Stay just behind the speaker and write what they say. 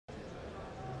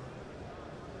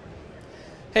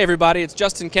Hey everybody, it's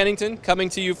Justin Kennington coming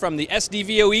to you from the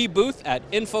SDVoE booth at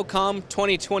InfoComm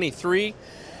 2023.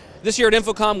 This year at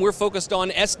InfoComm, we're focused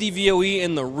on SDVoE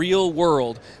in the real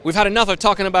world. We've had enough of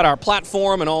talking about our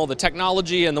platform and all the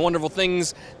technology and the wonderful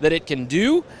things that it can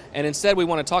do, and instead we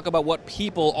want to talk about what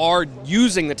people are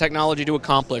using the technology to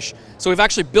accomplish. So we've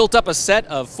actually built up a set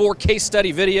of 4 case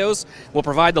study videos. We'll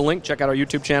provide the link, check out our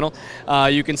YouTube channel.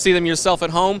 You can see them yourself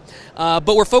at home.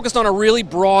 But we're focused on a really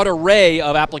broad array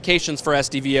of applications for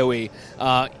SDVoE.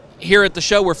 Here at the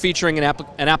show, we're featuring an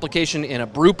application in a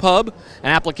brew pub,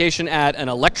 an application at an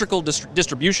electrical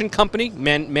distribution company,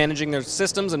 managing their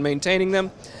systems and maintaining them.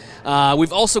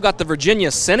 We've also got the Virginia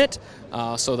Senate,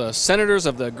 so the senators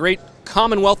of the great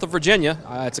Commonwealth of Virginia,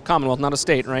 it's a Commonwealth, not a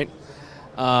state, right?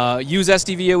 Use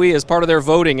SDVoE as part of their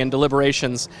voting and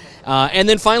deliberations. And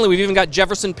then finally, we've even got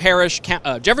Jefferson Parish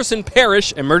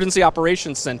Emergency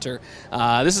Operations Center.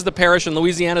 This is the parish in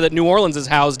Louisiana that New Orleans is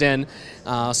housed in.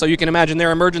 So you can imagine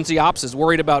their emergency ops is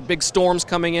worried about big storms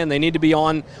coming in. They need to be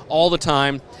on all the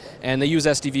time, and they use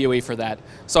SDVoE for that.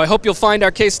 So I hope you'll find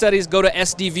our case studies. Go to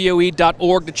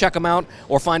sdvoe.org to check them out,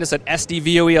 or find us at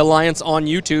SDVoE Alliance on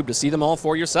YouTube to see them all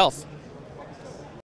for yourself.